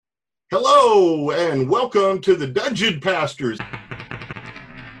Hello and welcome to the Dungeon Pastors.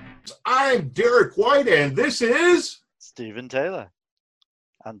 I'm Derek White and this is Stephen Taylor.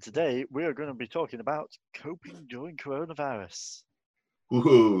 And today we are going to be talking about coping during coronavirus.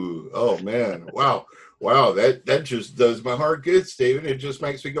 Ooh, oh man, wow, that just does my heart good, Stephen. It just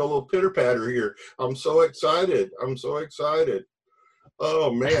makes me go a little pitter-patter here. I'm so excited.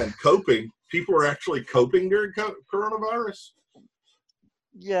 Oh man, coping. People are actually coping during coronavirus?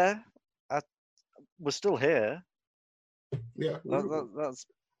 Yeah, we're still here. Yeah. That's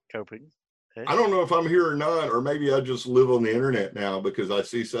coping. I don't know if I'm here or not, or maybe I just live on the internet now because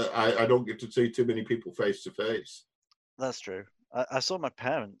I don't get to see too many people face to face. That's true. I saw my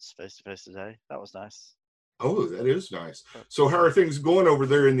parents face to face today. That was nice. Oh, that is nice. So how are things going over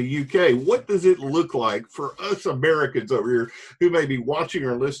there in the UK? What does it look like for us Americans over here who may be watching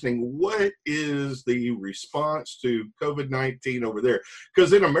or listening? What is the response to COVID-19 over there?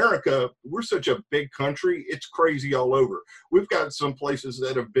 Because in America, we're such a big country, it's crazy all over. We've got some places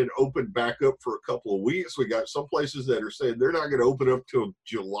that have been opened back up for a couple of weeks. We got some places that are saying they're not going to open up till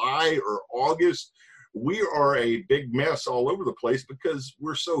July or August. We are a big mess all over the place because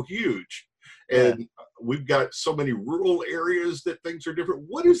we're so huge. And we've got so many rural areas that things are different.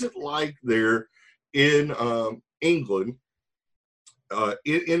 What is it like there in England?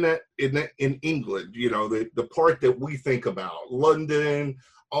 In England, you know, the part that we think about, London,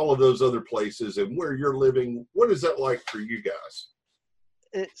 all of those other places, and where you're living. What is that like for you guys?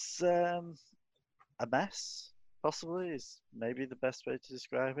 It's a mess. Possibly is maybe the best way to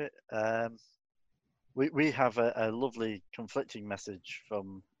describe it. We have a lovely conflicting message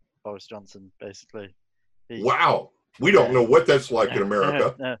from Boris Johnson, basically. Wow. We don't know what that's like in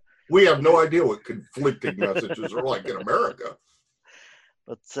America. No. We have no idea what conflicting messages are like in America.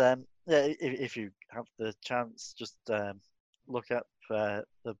 But if you have the chance, just look up the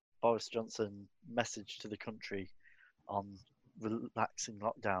Boris Johnson message to the country on relaxing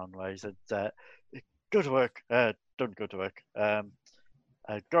lockdown, where he said, go to work, don't go to work.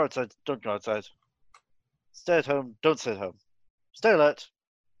 Go outside, don't go outside. Stay at home, don't stay at home. Stay alert.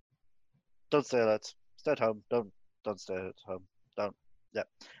 Don't stay alert. Stay at home. Don't stay at home. Don't. Yeah.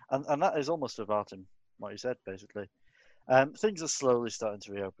 And that is almost verbatim what you said, basically. Things are slowly starting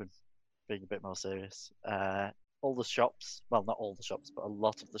to reopen, being a bit more serious. All the shops, well, not all the shops, but a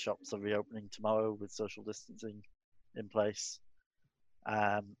lot of the shops are reopening tomorrow with social distancing in place.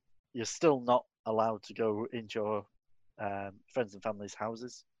 You're still not allowed to go into your friends and family's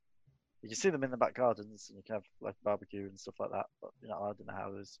houses. You can see them in the back gardens and you can have like barbecue and stuff like that, but you're not allowed in the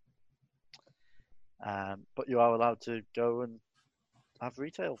houses. But you are allowed to go and have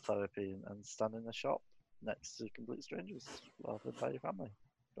retail therapy and stand in a shop next to complete strangers rather than by your family.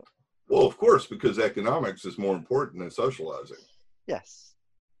 But, well, of course, because economics is more important than socializing. Yes.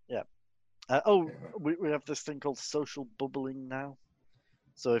 Yeah. We have this thing called social bubbling now.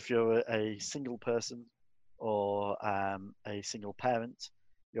 So if you're a single person or a single parent,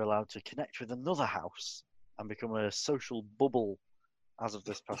 you're allowed to connect with another house and become a social bubble as of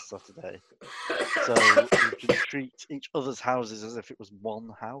this past Saturday. So you can treat each other's houses as if it was one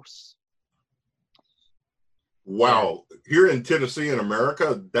house. Wow. Yeah. Here in Tennessee in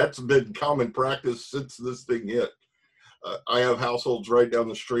America, that's been common practice since this thing hit. I have households right down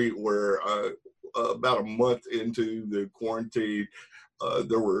the street where about a month into the quarantine,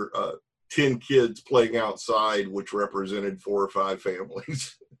 there were 10 kids playing outside, which represented 4 or 5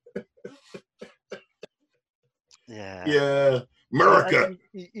 families. Yeah. America.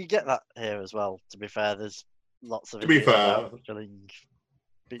 You get that here as well, to be fair. There's lots of videos about filling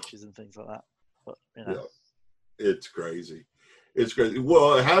beaches and things like that. But, you know. Yeah. It's crazy.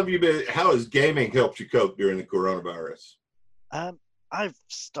 Well, how has gaming helped you cope during the coronavirus? I've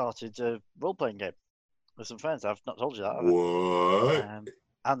started a role-playing game with some friends. I've not told you that. What?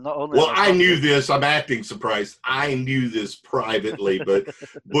 And not only well, I knew this. I'm acting surprised. I knew this privately, but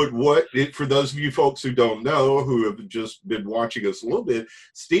for those of you folks who don't know, who have just been watching us a little bit,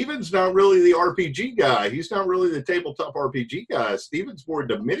 Stephen's not really the RPG guy. He's not really the tabletop RPG guy. Stephen's more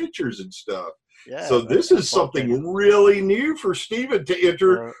into miniatures and stuff. Yeah, so this is something really new for Stephen to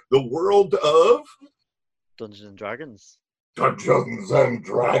enter the world of Dungeons and Dragons. Dungeons and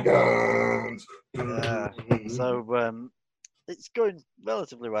Dragons. Yeah. So it's going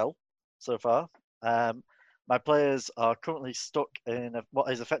relatively well so far. My players are currently stuck in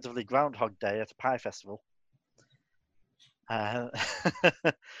what is effectively Groundhog Day at a pie festival. So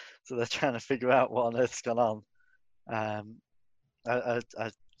they're trying to figure out what on earth's gone on.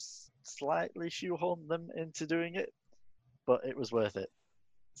 I slightly shoehorned them into doing it, but it was worth it.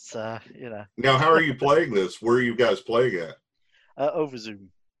 So, you know. Now, how are you playing this? Where are you guys playing at? Over Zoom.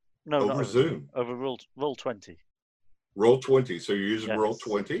 No, not Over over Zoom. Zoom. Over Roll20. Roll20. So you're using Yes,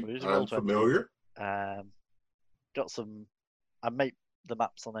 Roll20. we're using I'm Roll20. familiar. Got some. I make the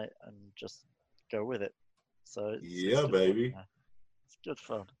maps on it and just go with it. So it's Yeah, good baby. fun. It's good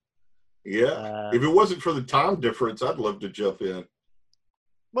fun. Yeah. If it wasn't for the time difference, I'd love to jump in.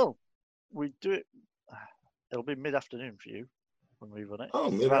 Well, we do it. It'll be mid-afternoon for you when we run it.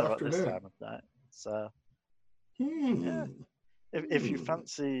 Oh, It's around about this mid-afternoon. time of night. So yeah, if you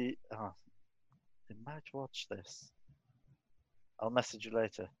fancy, you might watch this. I'll message you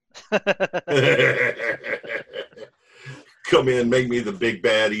later. Come in, make me the big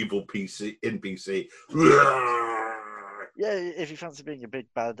bad evil NPC. Yeah, if you fancy being a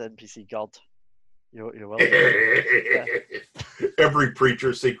big bad NPC god, you're welcome. Yeah. Every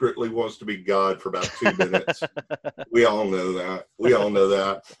preacher secretly wants to be God for about 2 minutes. We all know that.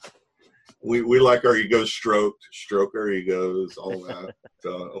 We like our egos stroked, stroke our egos, all that.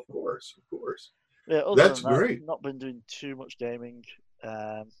 Of course. Yeah, That's than that, great. not been doing too much gaming.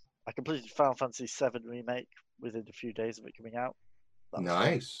 I completed Final Fantasy VII Remake within a few days of it coming out.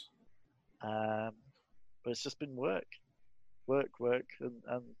 Nice. But it's just been work,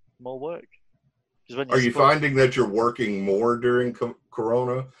 and more work. Are you finding that you're working more during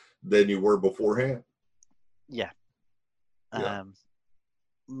Corona than you were beforehand? Yeah.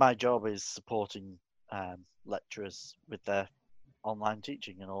 My job is supporting lecturers with their online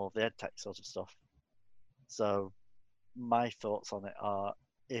teaching and all of the EdTech sort of stuff. So my thoughts on it are,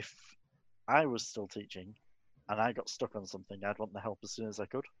 if I was still teaching and I got stuck on something, I'd want the help as soon as I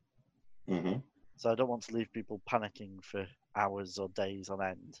could. Mm-hmm. So I don't want to leave people panicking for hours or days on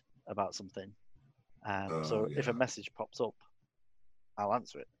end about something. If a message pops up, I'll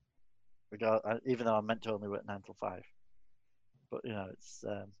answer it, even though I'm meant to only work 9 till 5. But it's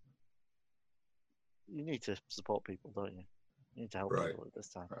you need to support people, don't you? You need to help people at this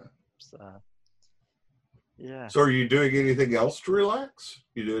time. Right. So, yeah. So, are you doing anything else to relax?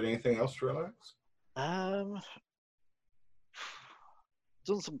 Done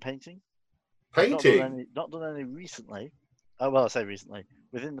some painting. Painting. Not done any recently. Oh, well, I say recently.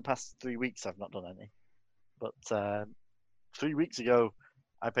 Within the past 3 weeks, I've not done any. But 3 weeks ago,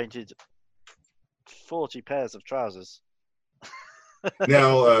 I painted 40 pairs of trousers.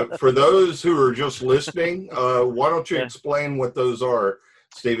 Now, for those who are just listening, why don't you explain what those are,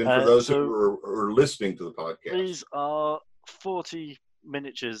 Stephen, for those who are listening to the podcast? These are 40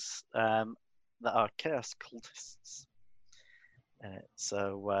 miniatures that are Chaos Cultists.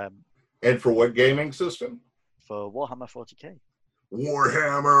 And for what gaming system? For Warhammer 40k.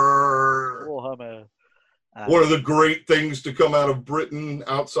 Warhammer. One of the great things to come out of Britain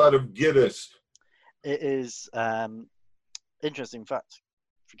outside of Guinness. It is interesting fact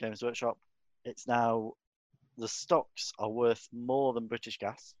for Games Workshop. It's now, the stocks are worth more than British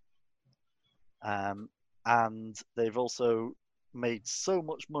Gas, and they've also made so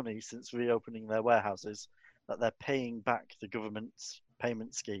much money since reopening their warehouses that they're paying back the government's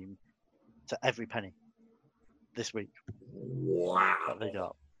payment scheme to every penny this week. Wow! That they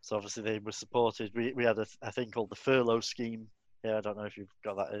got. So obviously they were supported. We had a thing called the furlough scheme. Yeah, I don't know if you've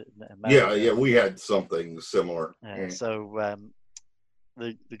got that in America. Yeah, we had something similar. So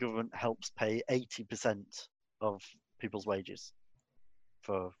the government helps pay 80% of people's wages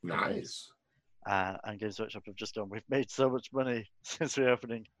for nice. And Games Workshop have just gone, we've made so much money since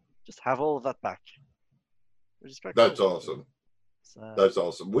reopening, just have all of that back, which is quite That's cool. Awesome. That's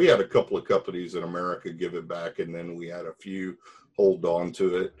awesome. We had a couple of companies in America give it back, and then we had a few hold on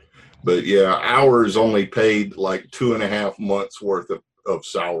to it. But yeah, ours only paid like 2.5 months worth of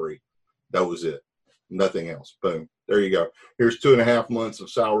salary. That was it. Nothing else. Boom. There you go. Here's 2.5 months of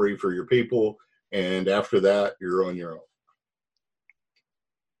salary for your people. And after that, you're on your own.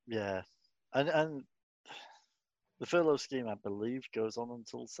 Yeah. And the furlough scheme, I believe, goes on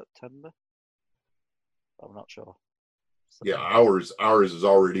until September. I'm not sure. Yeah, ours is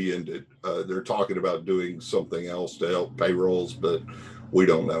already ended. They're talking about doing something else to help payrolls, but we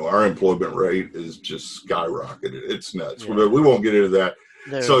don't know. Our employment rate is just skyrocketed. It's nuts. Yeah. We won't get into that.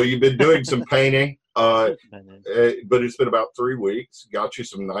 No. So you've been doing some painting, but it's been about 3 weeks. Got you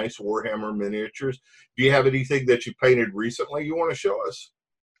some nice Warhammer miniatures. Do you have anything that you painted recently you want to show us?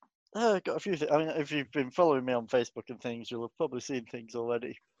 I've got a few things. I mean, if you've been following me on Facebook and things, you'll have probably seen things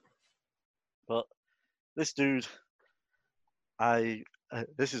already. But this dude,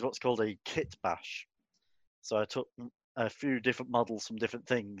 this is what's called a kit bash. So I took a few different models from different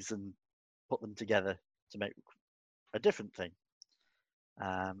things and put them together to make a different thing.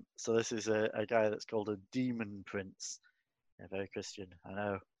 So this is a guy that's called a Demon Prince. Yeah, very Christian, I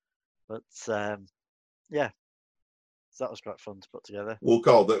know. But yeah, So that was quite fun to put together. We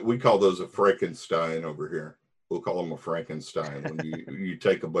call those a Frankenstein over here. We'll call them a Frankenstein when you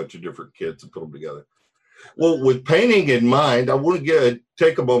take a bunch of different kits and put them together. Well, with painting in mind, I want to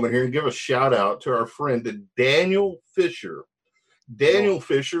take a moment here and give a shout out to our friend Daniel Fisher. Daniel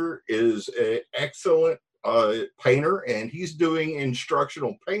Fisher is an excellent painter, and he's doing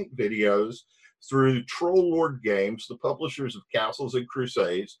instructional paint videos through Troll Lord Games, the publishers of Castles and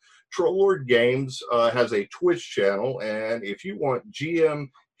Crusades. Troll Lord Games has a Twitch channel, and if you want GM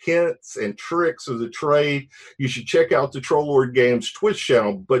hints and tricks of the trade, you should check out the Troll Lord Games Twitch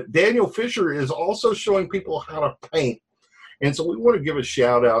channel. But Daniel Fisher is also showing people how to paint. And so we want to give a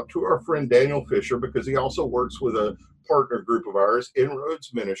shout out to our friend Daniel Fisher, because he also works with a partner group of ours,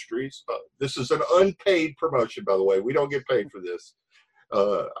 Inroads Ministries. This is an unpaid promotion, by the way. We don't get paid for this.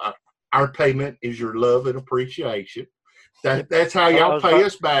 Our payment is your love and appreciation. That's how y'all pay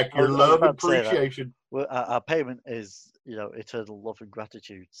us back, your love and appreciation. Well, our payment is, eternal love and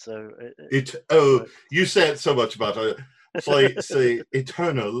gratitude. So you said so much about it. Say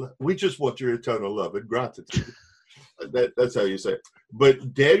eternal. We just want your eternal love and gratitude. That's how you say it.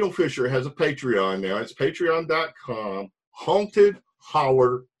 But Daniel Fisher has a Patreon now. It's patreon.com, Haunted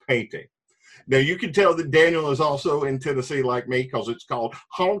Holler Painting. Now, you can tell that Daniel is also in Tennessee like me, because it's called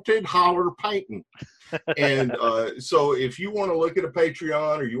Haunted Holler Painting. And so if you want to look at a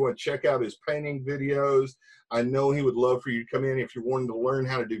Patreon, or you want to check out his painting videos, I know he would love for you to come in if you're wanting to learn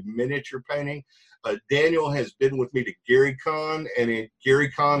how to do miniature painting. Daniel has been with me to GaryCon, and at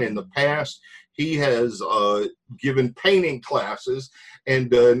GaryCon in the past, he has given painting classes and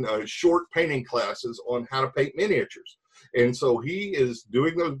done short painting classes on how to paint miniatures. And so he is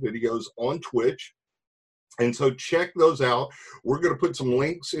doing those videos on Twitch. And so check those out. We're going to put some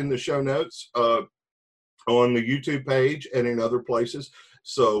links in the show notes on the YouTube page and in other places.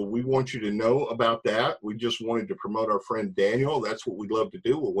 So we want you to know about that. We just wanted to promote our friend Daniel. That's what we love to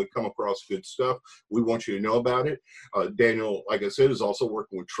do. When we come across good stuff, we want you to know about it. Daniel, like I said, is also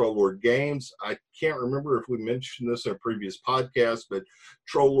working with Troll Lord Games. I can't remember if we mentioned this in a previous podcast, but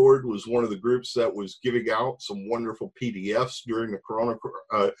Troll Lord was one of the groups that was giving out some wonderful PDFs during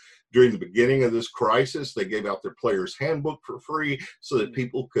the beginning of this crisis. They gave out their player's handbook for free so that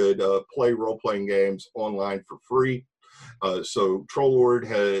people could play role-playing games online for free. So Troll Lord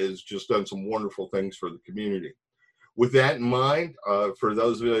has just done some wonderful things for the community. With that in mind, for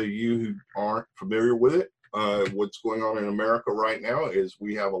those of you who aren't familiar with it, what's going on in America right now is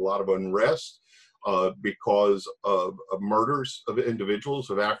we have a lot of unrest because of murders of individuals,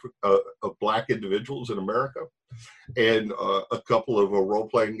 of Black individuals in America. And a couple of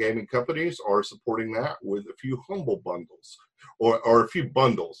role-playing gaming companies are supporting that with a few humble bundles, or a few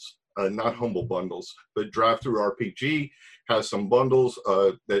bundles. Not humble bundles, but DriveThruRPG has some bundles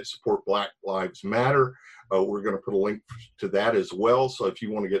that support Black Lives Matter. We're going to put a link to that as well. So if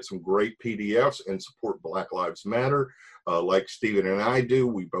you want to get some great PDFs and support Black Lives Matter, like Stephen and I do,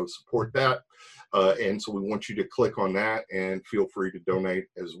 we both support that. And so we want you to click on that and feel free to donate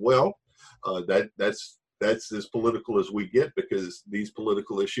as well. That's as political as we get, because these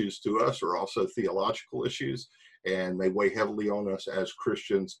political issues to us are also theological issues, and they weigh heavily on us as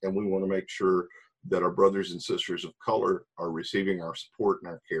Christians, and we want to make sure that our brothers and sisters of color are receiving our support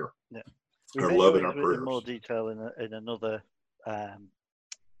and our care, our love and our prayers. In more detail in another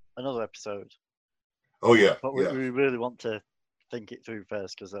episode. Oh yeah, but we really want to think it through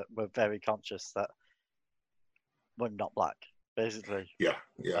first, because we're very conscious that we're not Black, basically. Yeah.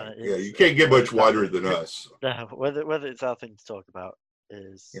 You can't get much whiter than us. No, whether it's our thing to talk about.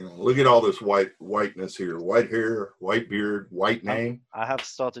 Look at all this whiteness here: white hair, white beard, white name. I have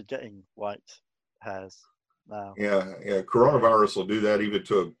started getting white hairs now. Yeah. Coronavirus will do that even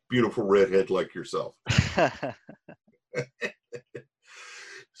to a beautiful redhead like yourself.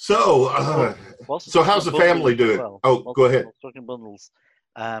 So how's the family doing? Go ahead. Talking bundles.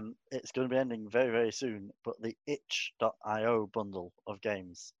 It's going to be ending very, very soon. But the itch.io bundle of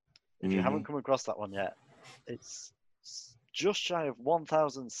games, if you haven't come across that one yet, it's just shy of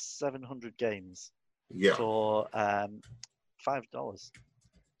 1,700 games for $5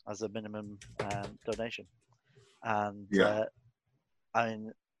 as a minimum donation. And I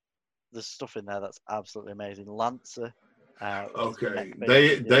mean, there's stuff in there that's absolutely amazing. Lancer. Okay,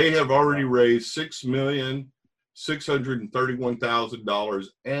 they have already raised $6,631,000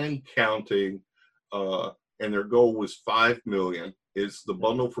 and counting, and their goal was $5 million. It's the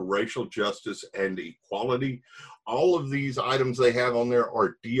bundle for racial justice and equality. All of these items they have on there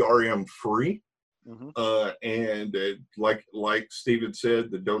are DRM free. And like Stephen said,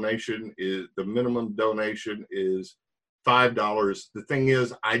 the minimum donation is $5. The thing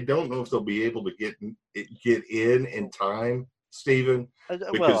is, I don't know if they'll be able to get in time, Stephen,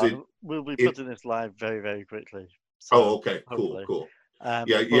 because we'll be it. putting this live very, very quickly. So Oh, okay, hopefully. cool.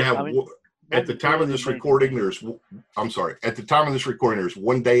 Yeah, you but, have. I mean, at the time really of this amazing recording, thing. I'm sorry. At the time of this recording, there's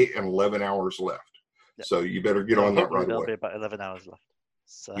 1 day and 11 hours left. Yeah. So you better get So on that hopefully right there'll away. be about 11 hours left.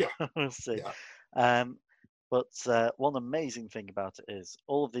 So Yeah. we'll see. Yeah. But one amazing thing about it is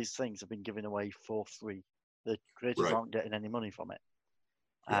all of these things have been given away for free. The creators Right. aren't getting any money from it.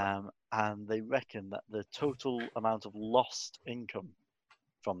 Yeah. And they reckon that the total amount of lost income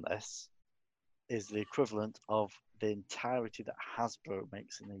from this is the equivalent of the entirety that Hasbro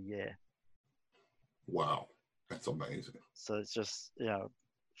makes in a year. Wow, that's amazing. So it's just,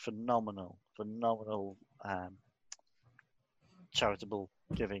 phenomenal charitable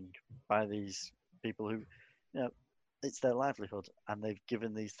giving by these people who, it's their livelihood, and they've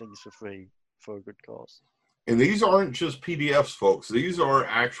given these things for free for a good cause. And these aren't just PDFs, folks. These are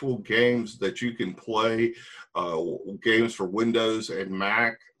actual games that you can play, games for Windows and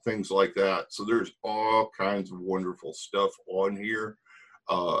Mac, things like that. So there's all kinds of wonderful stuff on here.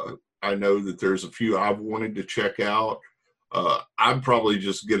 I know that there's a few I've wanted to check out. I'm probably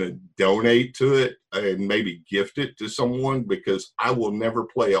just going to donate to it and maybe gift it to someone, because I will never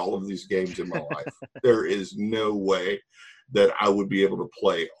play all of these games in my life. There is no way that I would be able to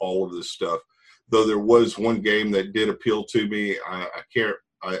play all of this stuff. Though there was one game that did appeal to me. I can't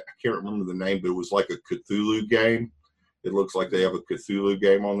remember the name, but it was like a Cthulhu game. It looks like they have a Cthulhu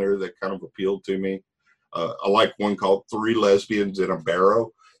game on there that kind of appealed to me. I like one called 3 Lesbians in a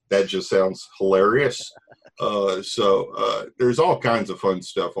Barrow. That just sounds hilarious. So there's all kinds of fun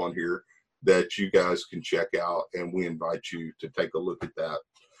stuff on here that you guys can check out, and we invite you to take a look at that.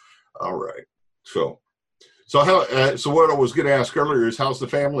 All right. So what I was going to ask earlier is, how's the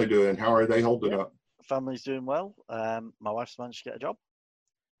family doing? How are they holding up? Family's doing well. My wife's managed to get a job,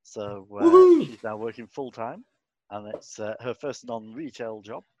 so she's now working full time, and it's her first non-retail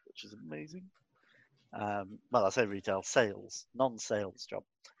job, which is amazing. Well, I say retail, non-sales job.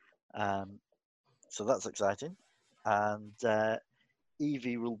 So that's exciting. And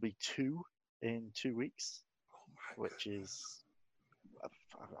Evie will be 2 in 2 weeks, which is,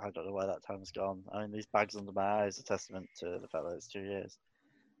 I don't know where that time's gone. I mean, these bags under my eyes are testament to the fact that it's 2 years.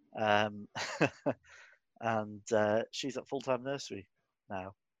 And she's at full-time nursery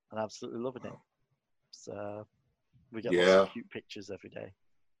now and absolutely loving it. So we get lots of cute pictures every day.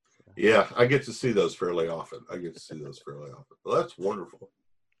 So. Yeah, I get to see those fairly often. Well, that's wonderful.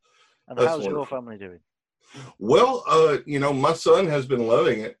 And how's your family doing? Well, my son has been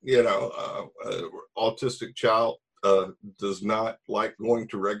loving it. Autistic child does not like going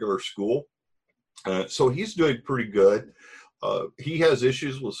to regular school. So he's doing pretty good. He has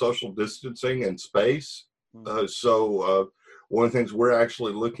issues with social distancing and space. So one of the things we're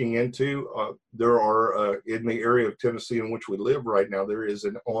actually looking into, there are, in the area of Tennessee in which we live right now, there is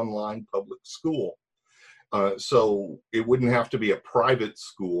an online public school. So it wouldn't have to be a private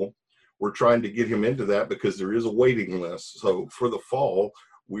school. We're trying to get him into that because there is a waiting list. So for the fall,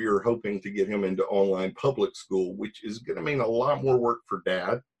 we are hoping to get him into online public school, which is going to mean a lot more work for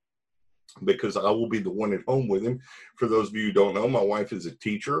Dad, because I will be the one at home with him. For those of you who don't know, my wife is a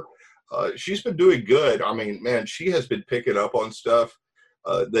teacher. She's been doing good. I mean, man, she has been picking up on stuff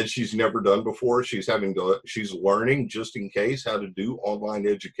that she's never done before. She's learning, just in case, how to do online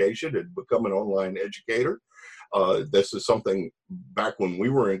education and become an online educator. This is something back when we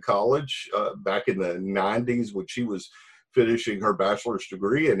were in college, back in the 90s, when she was finishing her bachelor's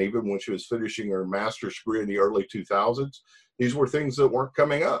degree, and even when she was finishing her master's degree in the early 2000s, these were things that weren't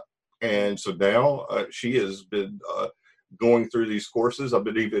coming up. And so now she has been going through these courses. I've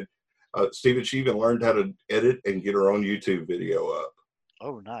been even, Stephen, she even learned how to edit and get her own YouTube video up.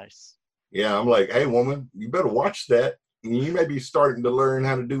 Oh, nice. Yeah, I'm like, hey, woman, you better watch that. You may be starting to learn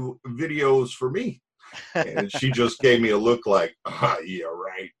how to do videos for me. And she just gave me a look like, yeah,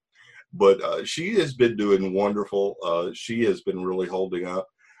 right. But she has been doing wonderful. She has been really holding up.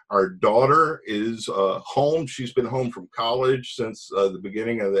 Our daughter is home. She's been home from college since the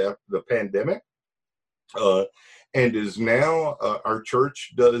beginning of the pandemic, and is now. Our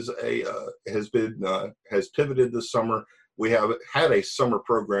church has pivoted this summer. We have had a summer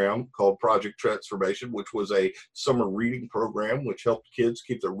program called Project Transformation, which was a summer reading program, which helped kids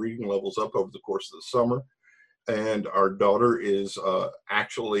keep their reading levels up over the course of the summer. And our daughter is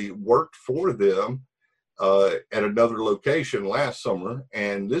actually worked for them at another location last summer.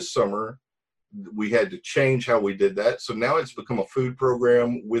 And this summer, we had to change how we did that. So now it's become a food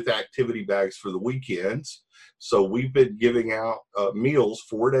program with activity bags for the weekends. So we've been giving out meals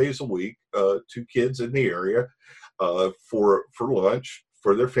 4 days a week to kids in the area. for lunch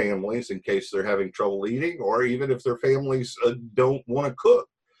for their families in case they're having trouble eating, or even if their families don't want to cook.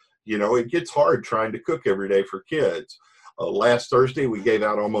 You know, it gets hard trying to cook every day for kids. Last Thursday, we gave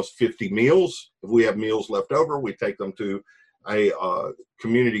out almost 50 meals. If we have meals left over, we take them to a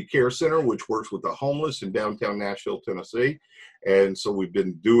community care center, which works with the homeless in downtown Nashville, Tennessee. And so we've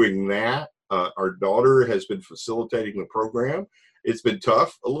been doing that. Our daughter has been facilitating the program. It's been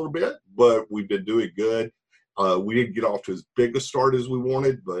tough a little bit, but we've been doing good. We didn't get off to as big a start as we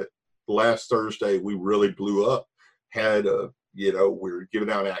wanted, but last Thursday we really blew up. We were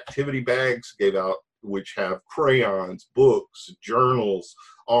giving out activity bags, which have crayons, books, journals,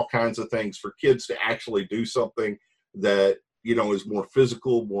 all kinds of things for kids to actually do something that, is more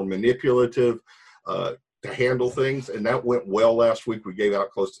physical, more manipulative, to handle things. And that went well last week. We gave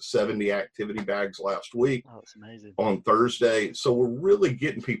out close to 70 activity bags last week. Oh, that's amazing. On Thursday. So we're really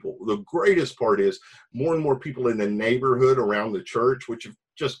getting people. The greatest part is more and more people in the neighborhood around the church, which have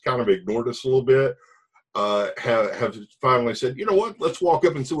just kind of ignored us a little bit, have finally said, you know what, let's walk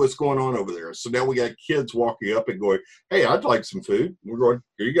up and see what's going on over there. So now we got kids walking up and going, hey, I'd like some food. We're going,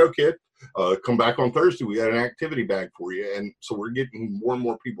 here you go, kid. Come back on Thursday. We got an activity bag for you. And so we're getting more and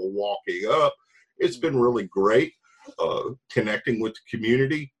more people walking up. It's been really great connecting with the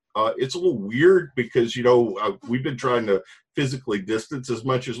community. It's a little weird because, we've been trying to physically distance as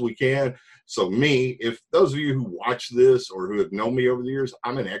much as we can. So if those of you who watch this or who have known me over the years,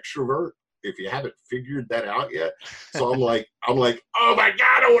 I'm an extrovert. If you haven't figured that out yet. So I'm like, oh my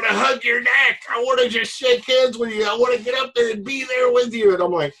God, I want to hug your neck. I want to just shake hands with you. I want to get up there and be there with you. And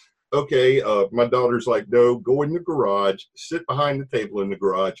I'm like, okay. My daughter's like, no, go in the garage, sit behind the table in the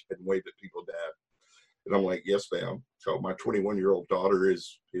garage and wave at people, Dad. And I'm like, yes, ma'am. So my 21-year-old daughter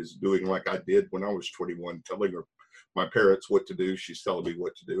is doing like I did when I was 21, telling her my parents what to do. She's telling me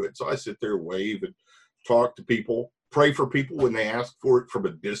what to do. And so I sit there, wave and talk to people, pray for people when they ask for it from a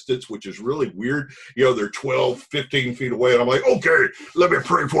distance, which is really weird. They're 12, 15 feet away. And I'm like, okay, let me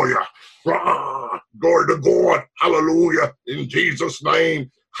pray for you. Glory to God. Hallelujah. In Jesus' name.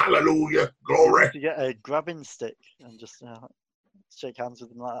 Hallelujah. Glory. You get a grabbing stick and just shake hands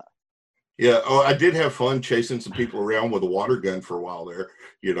with them like that. Yeah. Oh, I did have fun chasing some people around with a water gun for a while there,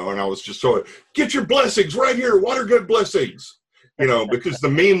 and I was just get your blessings right here. Water gun blessings, because the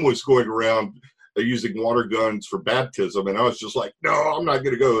meme was going around using water guns for baptism. And I was just like, no, I'm not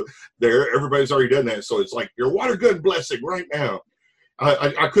going to go there. Everybody's already done that. So it's like your water gun blessing right now.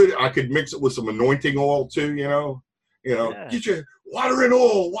 I could mix it with some anointing oil too, Yeah. Get your water and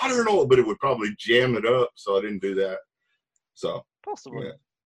oil, but it would probably jam it up. So I didn't do that. So possibly.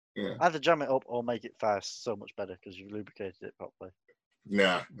 Yeah. Either jam it up or make it fast so much better because you've lubricated it properly.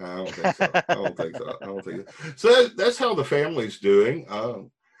 Nah, I don't think so. I don't think so. So that's how the family's doing.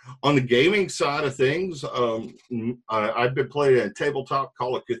 On the gaming side of things, I've been playing a tabletop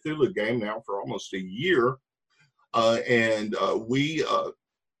Call of Cthulhu game now for almost a year. And we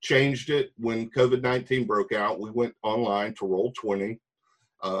changed it when COVID-19 broke out. We went online to Roll20.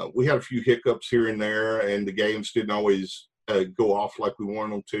 We had a few hiccups here and there, and the games didn't always go off like we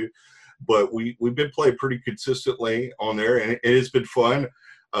wanted them to. But we've been playing pretty consistently on there, and it's been fun.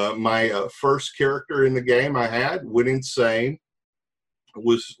 My first character in the game I had went insane,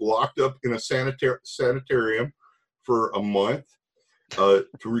 was locked up in a sanitarium for a month to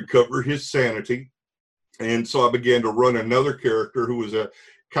recover his sanity. And so I began to run another character who was a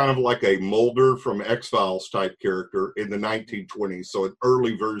kind of like a Mulder from X-Files type character in the 1920s, so an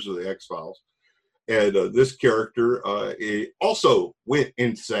early version of the X-Files. And this character also went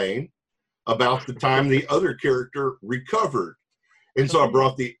insane about the time the other character recovered. And so I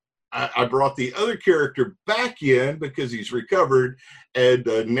brought the other character back in because he's recovered, and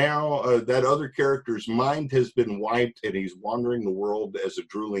now that other character's mind has been wiped and he's wandering the world as a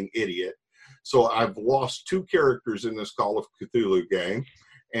drooling idiot. So I've lost two characters in this Call of Cthulhu game,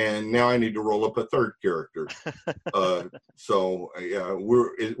 and now I need to roll up a third character. We're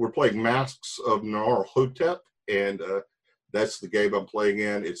playing Masks of Nyarlathotep, and that's the game I'm playing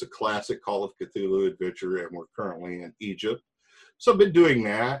in. It's a classic Call of Cthulhu adventure, and we're currently in Egypt. So I've been doing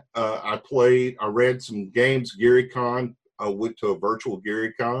that. I ran some games, GaryCon. I went to a virtual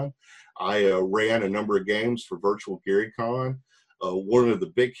GaryCon. I ran a number of games for virtual GaryCon. One of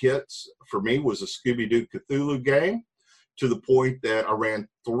the big hits for me was a Scooby-Doo Cthulhu game, to the point that I ran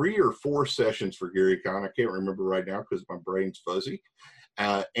 3 or 4 sessions for GaryCon. I can't remember right now because my brain's fuzzy.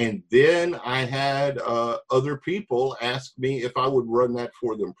 And then I had other people ask me if I would run that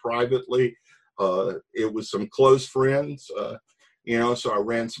for them privately. It was some close friends. So I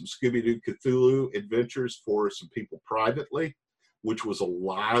ran some Scooby-Doo Cthulhu adventures for some people privately. which was a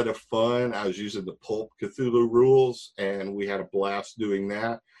lot of fun. I was using the Pulp Cthulhu rules, and we had a blast doing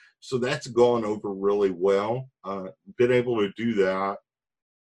that. So that's gone over really well. Been able to do that.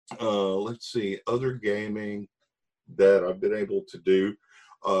 Let's see, other gaming that I've been able to do.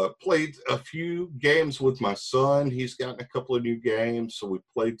 Played a few games with my son. He's gotten a couple of new games, so we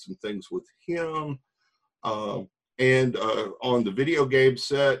played some things with him. And on the video game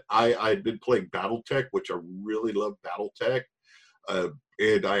set, I'd been playing BattleTech, which I really love BattleTech.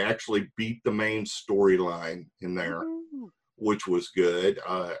 And I actually beat the main storyline in there, which was good.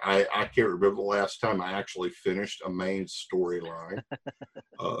 I can't remember the last time I actually finished a main storyline.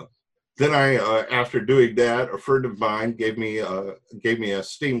 Then after doing that, a friend of mine gave me a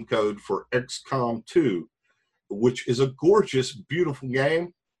Steam code for XCOM 2, which is a gorgeous, beautiful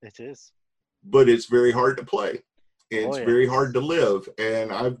game. It is, but it's very hard to play. It's yes. very hard to live, and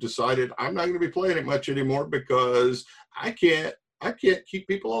I've decided I'm not going to be playing it much anymore because I can't keep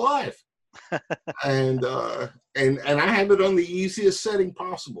people alive. and I have it on the easiest setting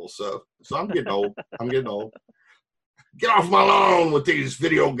possible. So I'm getting old. I'm getting old. Get off my lawn with these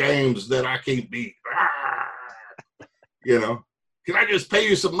video games that I can't beat. You know, can I just pay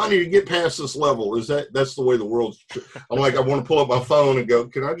you some money to get past this level? That's the way the world's. I'm like, I want to pull up my phone and go,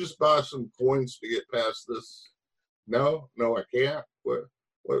 can I just buy some coins to get past this? No, I can't.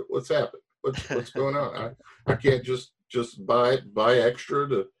 What's happened? What's going on? I can't just buy extra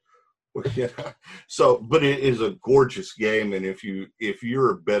to. Yeah. So, but it is a gorgeous game, and if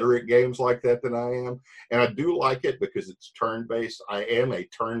you're better at games like that than I am, and I do like it because it's turn-based. I am a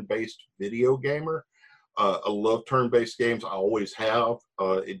turn-based video gamer. I love turn-based games. I always have.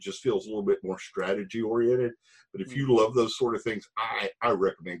 It just feels a little bit more strategy-oriented. But if you love those sort of things, I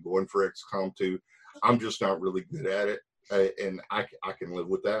recommend going for XCOM 2. I'm just not really good at it, and I can live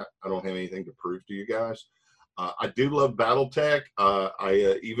with that. I don't have anything to prove to you guys. I do love BattleTech.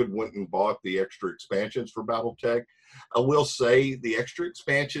 I even went and bought the extra expansions for BattleTech. I will say the extra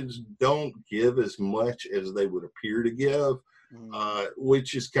expansions don't give as much as they would appear to give,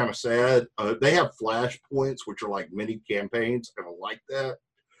 which is kind of sad. They have flashpoints, which are like mini campaigns, and I like that.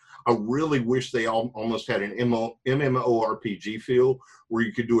 I really wish they almost had an MMORPG feel where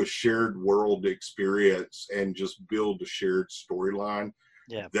you could do a shared world experience and just build a shared storyline.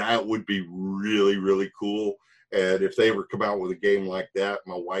 Yeah, that would be really, really cool. And if they ever come out with a game like that,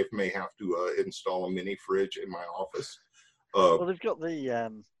 my wife may have to install a mini fridge in my office. Well, they've got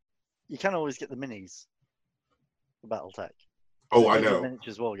the you can always get the minis for BattleTech. Oh, I know.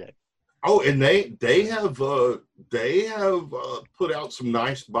 Miniatures war game. Oh, and they have put out some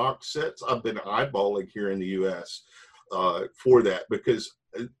nice box sets. I've been eyeballing here in the U.S. For that, because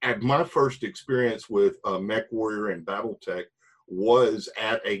at my first experience with MechWarrior and BattleTech was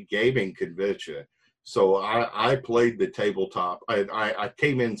at a gaming convention. So I played the tabletop. I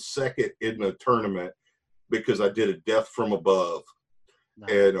came in second in the tournament because I did a Death from Above.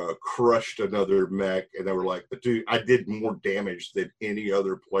 And crushed another mech, and they were like, dude, I did more damage than any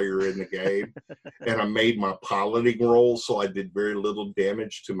other player in the game. And I made my piloting roll, so I did very little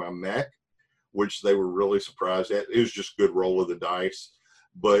damage to my mech, which they were really surprised at. It was just good roll of the dice,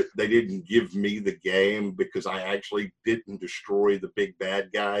 but they didn't give me the game because I actually didn't destroy the big bad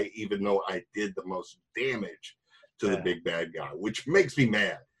guy, even though I did the most damage to the big bad guy, which makes me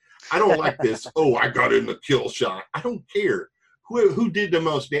mad. I don't like this, oh, I got in the kill shot. I don't care. Who did the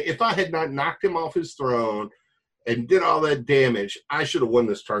most damage? If I had not knocked him off his throne and did all that damage, I should have won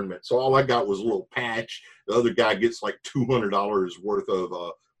this tournament. So all I got was a little patch. The other guy gets like $200 worth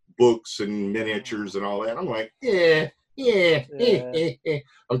of books and miniatures and all that. I'm like, yeah.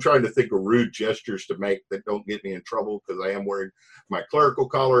 I'm trying to think of rude gestures to make that don't get me in trouble because I am wearing my clerical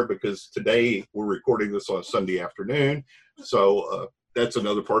collar because today we're recording this on a Sunday afternoon. So that's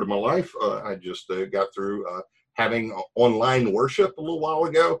another part of my life. I just got through having online worship a little while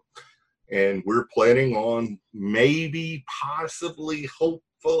ago, and we're planning on maybe, possibly,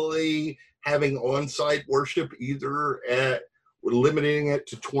 hopefully having on-site worship, either we're limiting it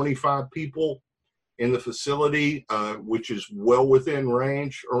to 25 people in the facility, which is well within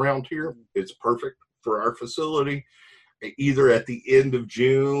range around here. It's perfect for our facility, either at the end of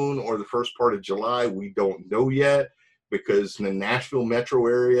June or the first part of July. We don't know yet, because the Nashville metro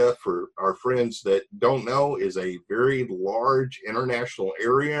area, for our friends that don't know, is a very large international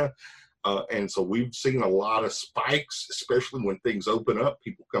area. And so we've seen a lot of spikes, especially when things open up.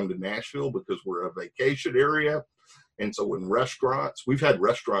 People come to Nashville because we're a vacation area. And so when we've had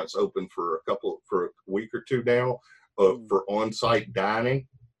restaurants open for a week or two now for on-site dining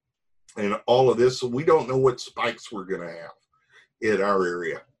and all of this. So we don't know what spikes we're going to have in our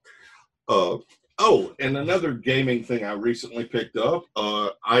area. Oh, and another gaming thing I recently picked up. I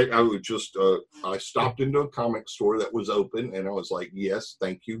stopped into a comic store that was open, and I was like, "Yes,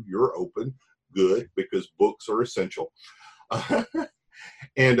 thank you, you're open, good, because books are essential."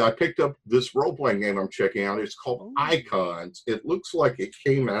 And I picked up this role playing game I'm checking out. It's called Oh. Icons. It looks like it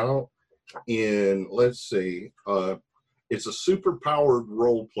came out in, let's see, it's a super powered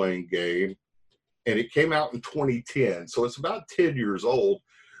role playing game, and it came out in 2010, so it's about 10 years old.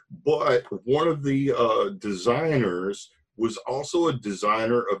 But one of the designers was also a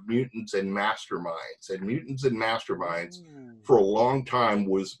designer of Mutants and Masterminds. And Mutants and Masterminds, for a long time,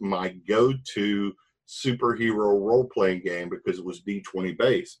 was my go-to superhero role-playing game because it was D20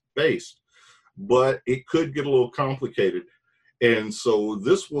 based. But it could get a little complicated. And so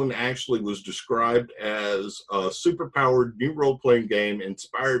this one actually was described as a superpowered new role-playing game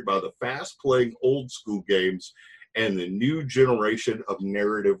inspired by the fast-playing old-school games and the new generation of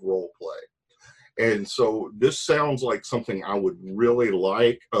narrative role play. And so this sounds like something I would really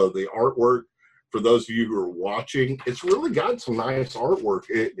like. The artwork, for those of you who are watching, it's really got some nice artwork.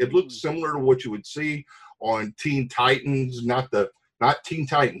 It looks similar to what you would see on Teen Titans, not Teen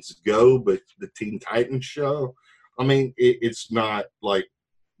Titans Go, but the Teen Titans show. I mean, it's not like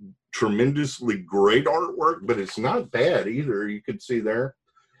tremendously great artwork, but it's not bad either. You could see there.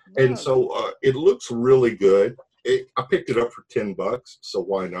 And so it looks really good. I picked it up for $10, so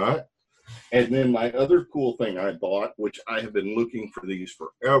why not? And then my other cool thing I bought, which I have been looking for these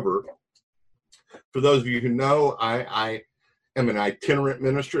forever. For those of you who know, I am an itinerant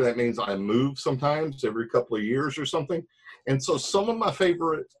minister. That means I move sometimes every couple of years or something. And so some of my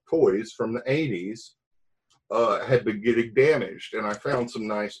favorite toys from the 80s had been getting damaged. And I found some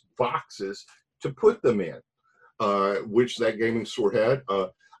nice boxes to put them in, which that gaming store had.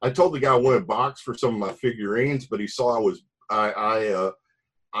 I told the guy I wanted a box for some of my figurines, but he saw I was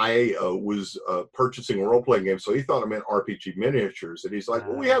purchasing a role-playing game, so he thought I meant RPG miniatures. And he's like,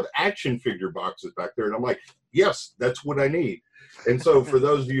 well, we have action figure boxes back there. And I'm like, yes, that's what I need. And so for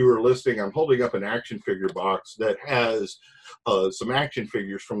those of you who are listening, I'm holding up an action figure box that has some action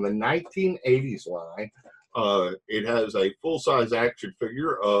figures from the 1980s line. It has a full-size action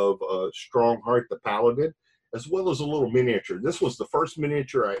figure of Strongheart the Paladin, as well as a little miniature. This was the first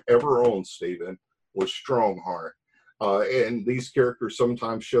miniature I ever owned, Stephen, was Strongheart. And these characters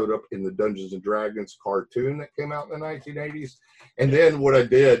sometimes showed up in the Dungeons & Dragons cartoon that came out in the 1980s. And then what I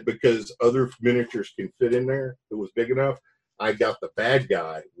did, because other miniatures can fit in there, it was big enough, I got the bad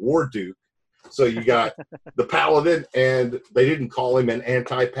guy, War Duke. So you got the Paladin, and they didn't call him an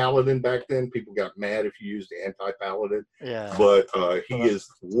anti-Paladin back then. People got mad if you used anti-Paladin. Yeah. But he is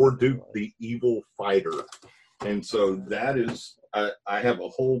War Duke, the evil fighter. And so that is, I have a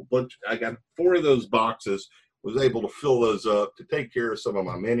whole bunch, I got 4 of those boxes, was able to fill those up to take care of some of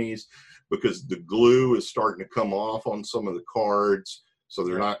my minis because the glue is starting to come off on some of the cards, so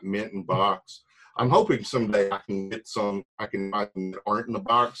they're not mint in box. I'm hoping someday I can get some, I can buy them that aren't in the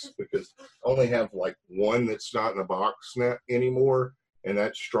box because I only have like one that's not in a box anymore, and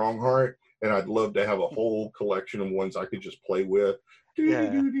that's Strongheart. And I'd love to have a whole collection of ones I could just play with.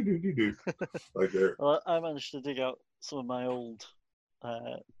 Like there. Well, I managed to dig out some of my old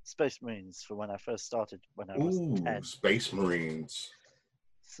Space Marines from when I first started when I was 10. Space Marines.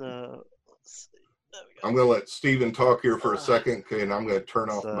 So let's see. There we go. I'm going to let Stephen talk here for a second, and I'm going to turn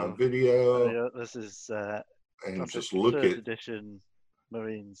off my video. This is and just look at edition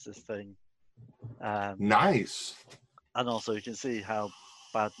Marines. This thing. Nice. And also, you can see how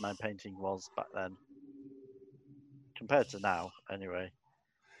bad my painting was back then, compared to now. Anyway.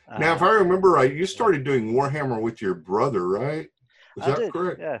 Now, if I remember right, you started doing Warhammer with your brother, right? Is that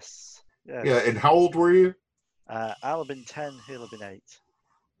correct? Yes. Yeah, and how old were you? I'll have been 10, he'll have been 8.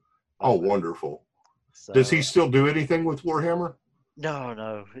 Oh, wonderful. So, does he still do anything with Warhammer?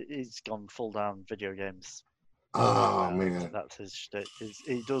 No, he's gone full down video games. Oh, man. That's his shtick.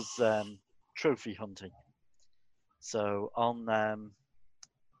 He does trophy hunting. So on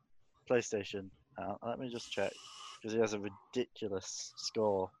PlayStation, let me just check, because he has a ridiculous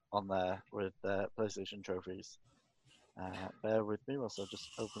score on there with PlayStation trophies. Bear with me whilst I just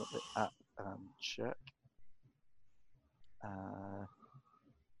open up the app and check.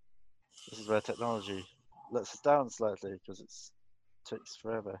 This is where technology lets us down slightly because it takes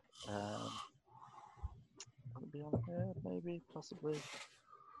forever. Will it be on here? Maybe, possibly.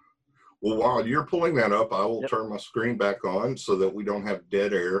 Well, while you're pulling that up, I will turn my screen back on so that we don't have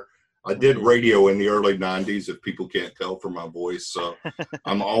dead air. I did radio in the early 90s, if people can't tell from my voice. So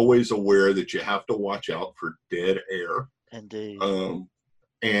I'm always aware that you have to watch out for dead air. Indeed.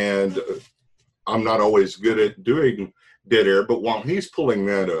 And I'm not always good at doing dead air, but while he's pulling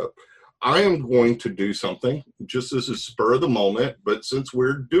that up, I am going to do something just as a spur of the moment, but since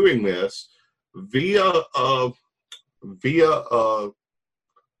we're doing this via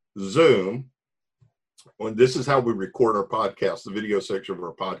Zoom, and this is how we record our podcast, the video section of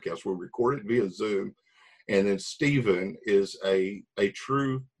our podcast, we record it via Zoom, and then Stephen is a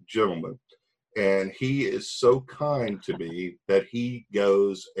true gentleman, and he is so kind to me that he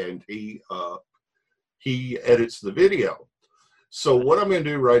goes and he edits the video. So what I'm going to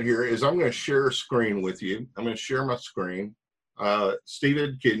do right here is I'm going to share a screen with you. I'm going to share my screen.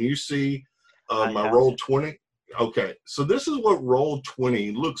 Stephen, can you see my Roll20? Okay, so this is what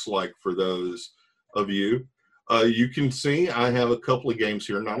Roll20 looks like for those of you. You can see I have a couple of games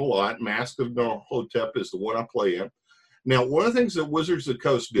here, not a lot. Mask of Nyarlathotep is the one I play in. Now, one of the things that Wizards of the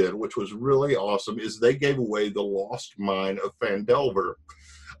Coast did, which was really awesome, is they gave away the Lost Mine of Phandelver,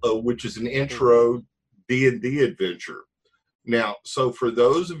 which is an intro D&D adventure. Now, so for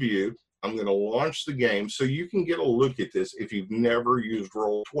those of you, I'm going to launch the game so you can get a look at this if you've never used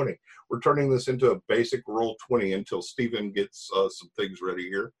Roll20. We're turning this into a basic Roll20 until Stephen gets some things ready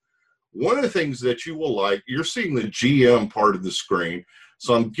here. One of the things that you will like, you're seeing the GM part of the screen,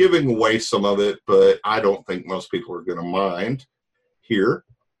 so I'm giving away some of it, but I don't think most people are going to mind here.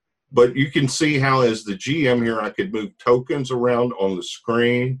 But you can see how as the GM here, I could move tokens around on the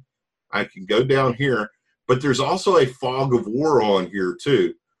screen. I can go down here. But there's also a fog of war on here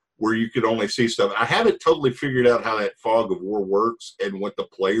too, where you could only see stuff. I haven't totally figured out how that fog of war works and what the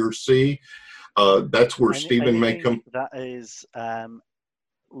players see. That's where Stephen may come. That is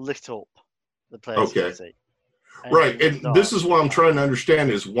lit up. The players can see. Right, and this is what I'm trying to understand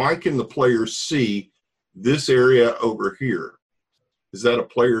is why can the players see this area over here? Is that a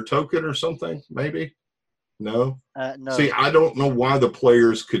player token or something? Maybe. No? No. See, I don't know why the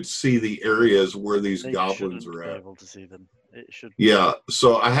players could see the areas where these goblins are at. Be able to see them. It should. Yeah,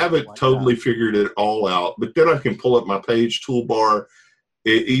 so I haven't totally figured it all out, but then I can pull up my page toolbar.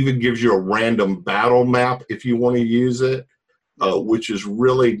 It even gives you a random battle map if you want to use it, which is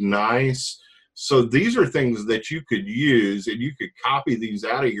really nice. So these are things that you could use, and you could copy these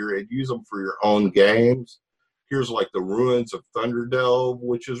out of here and use them for your own games. Here's like the Ruins of Thunderdelve,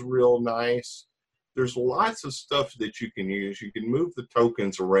 which is real nice. There's lots of stuff that you can use. You can move the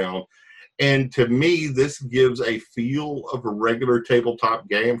tokens around. And to me, this gives a feel of a regular tabletop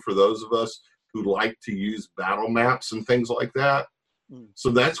game for those of us who like to use battle maps and things like that. So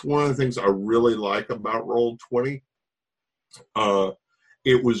that's one of the things I really like about Roll20.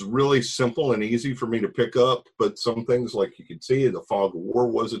 It was really simple and easy for me to pick up, but some things like you can see, the Fog of War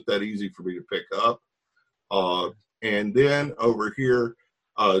wasn't that easy for me to pick up. And then over here,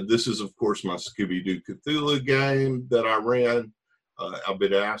 this is, of course, my Scooby-Doo Cthulhu game that I ran. I've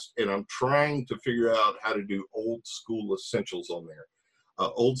been asked, and I'm trying to figure out how to do old school essentials on there.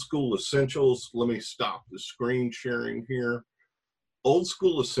 Old school essentials, let me stop the screen sharing here. Old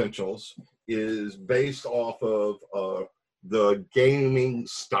school essentials is based off of the gaming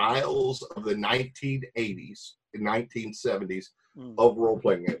styles of the 1980s and 1970s of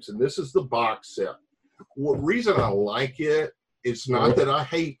role-playing games. And this is the box set. What reason I like it, it's not that I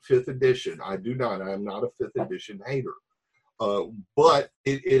hate 5th edition. I do not. I am not a 5th edition hater. But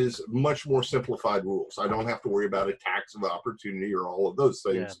it is much more simplified rules. I don't have to worry about attacks of opportunity or all of those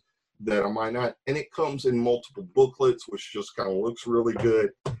things that I might not. And it comes in multiple booklets, which just kind of looks really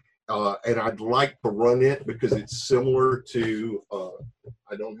good. And I'd like to run it because it's similar to,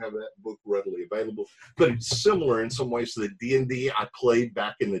 I don't have that book readily available, but it's similar in some ways to the D&D I played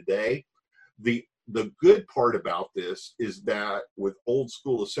back in the day. The good part about this is that with old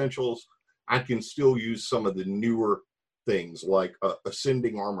school essentials, I can still use some of the newer things like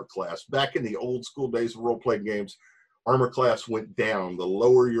ascending armor class. Back in the old school days of role-playing games, armor class went down. The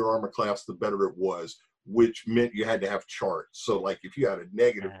lower your armor class, the better it was, which meant you had to have charts. So like if you had a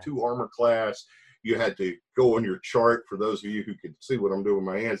 -2 armor class, you had to go on your chart. For those of you who can see what I'm doing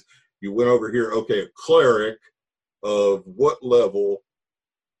with my hands, you went over here, okay, a cleric of what level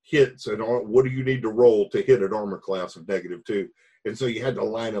hits and what do you need to roll to hit an armor class of -2? And so you had to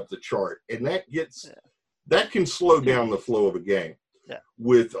line up the chart, and that gets that can slow down the flow of a game.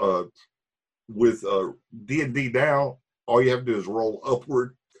 With D&D now, all you have to do is roll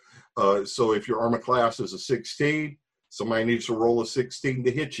upward. So if your armor class is a 16, somebody needs to roll a 16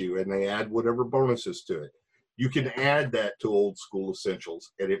 to hit you, and they add whatever bonuses to it. You can add that to old school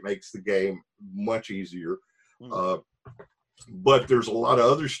essentials, and it makes the game much easier. But there's a lot of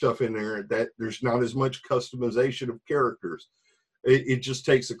other stuff in there that there's not as much customization of characters. It just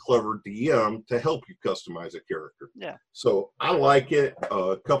takes a clever DM to help you customize a character. So I like it.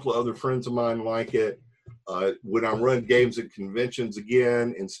 A couple of other friends of mine like it. When I run games at conventions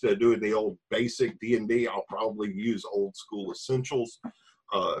again, instead of doing the old basic D&D, I'll probably use old school essentials.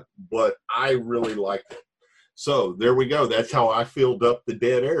 But I really like it. So there we go. That's how I filled up the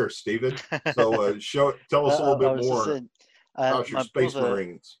dead air, Stephen. So tell us a little bit more saying, about your Space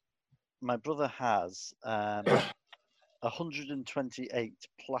Marines. My brother has 128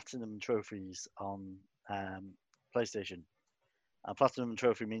 platinum trophies on PlayStation. A platinum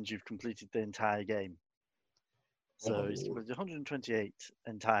trophy means you've completed the entire game. So he's completed 128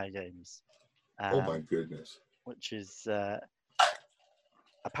 entire games. Oh my goodness! Which is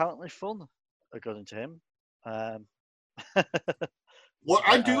apparently fun, according to him. Well,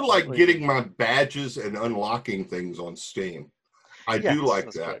 I do like getting my badges and unlocking things on Steam. I do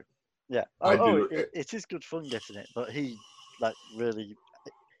like that. True. Yeah. It is good fun getting it, but he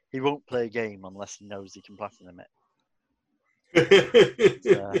won't play a game unless he knows he can platinum it.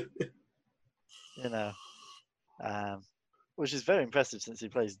 Which is very impressive since he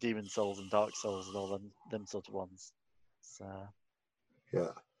plays Demon Souls and Dark Souls and all them sort of ones. So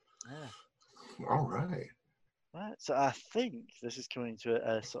yeah. All right. Right, so I think this is coming to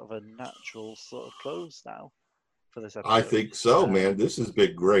a sort of a natural sort of close now for this episode. I think so, man. This has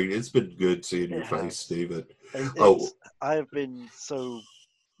been great. It's been good seeing your face, Stephen. I have been so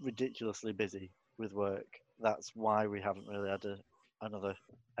ridiculously busy with work. That's why we haven't really had another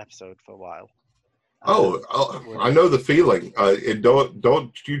episode for a while. I know the feeling. And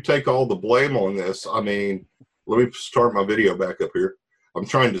don't you take all the blame on this. I mean, let me start my video back up here. I'm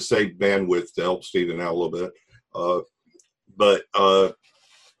trying to save bandwidth to help Stephen out a little bit.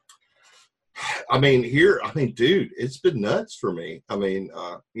 Dude, it's been nuts for me. I mean,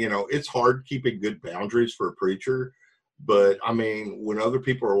 it's hard keeping good boundaries for a preacher, but I mean, when other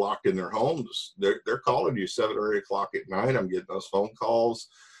people are locked in their homes, they're calling you 7 or 8 o'clock at night. I'm getting those phone calls.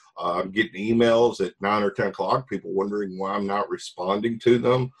 I'm getting emails at 9 or 10 o'clock, people wondering why I'm not responding to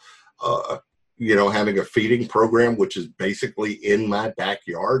them. Having a feeding program, which is basically in my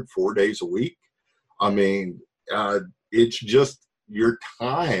backyard 4 days a week. I mean, it's just your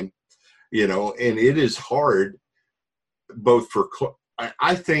time, and it is hard both for,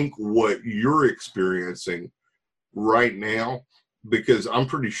 I think what you're experiencing right now, because I'm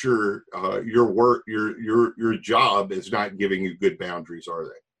pretty sure your work, your job is not giving you good boundaries, are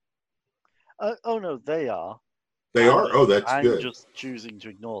they? Oh no, they are. They are? Oh, that's good. I'm just choosing to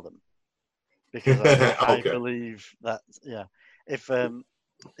ignore them. Because I believe that,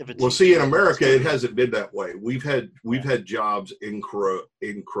 see, in America, it hasn't been that way. We've had jobs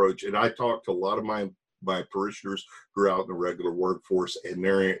encroach, and I talk to a lot of my parishioners who are out in the regular workforce, and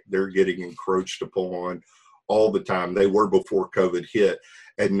they're getting encroached upon all the time. They were before COVID hit,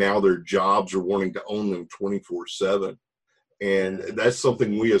 and now their jobs are wanting to own them 24/7, and that's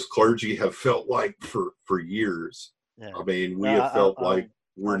something we as clergy have felt like for years. Yeah. I mean, we have felt like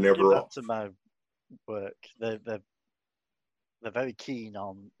we're never off. To my work, they're very keen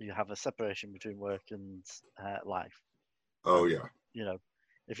on you have a separation between work and life. Oh yeah.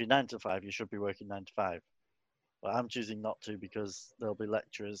 If you're 9 to 5, you should be working 9 to 5. But I'm choosing not to because there'll be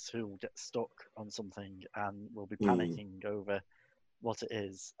lecturers who will get stuck on something and will be panicking over what it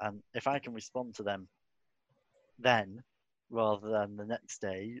is. And if I can respond to them then, rather than the next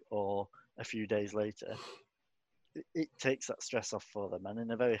day or a few days later, it takes that stress off for them. And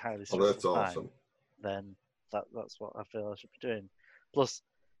in a very highly stressful time, then that's what I feel I should be doing. Plus,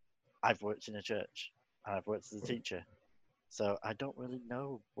 I've worked in a church and I've worked as a teacher, so I don't really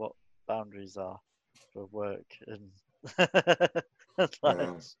know what boundaries are for work. And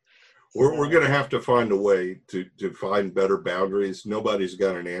we're going to have to find a way to find better boundaries. Nobody's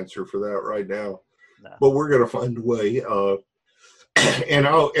got an answer for that right now, but we're going to find a way.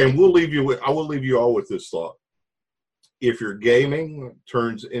 And we'll leave you. I will leave you all with this thought: if your gaming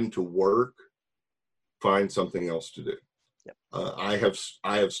turns into work, find something else to do. Yep. I have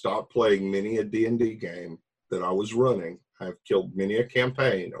stopped playing many a D&D game that I was running. I've killed many a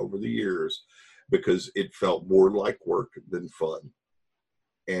campaign over the years because it felt more like work than fun.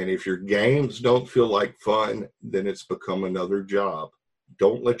 And if your games don't feel like fun, then it's become another job.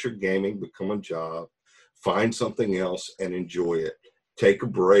 Don't let your gaming become a job. Find something else and enjoy it. Take a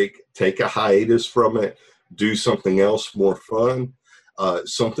break, take a hiatus from it, do something else more fun.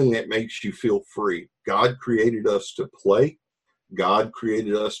 Something that makes you feel free. God created us to play. God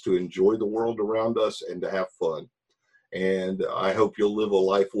created us to enjoy the world around us and to have fun. And I hope you'll live a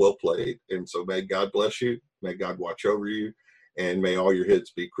life well played. And so may God bless you. May God watch over you. And may all your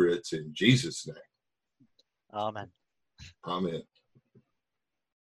hits be crits in Jesus' name. Amen. Amen.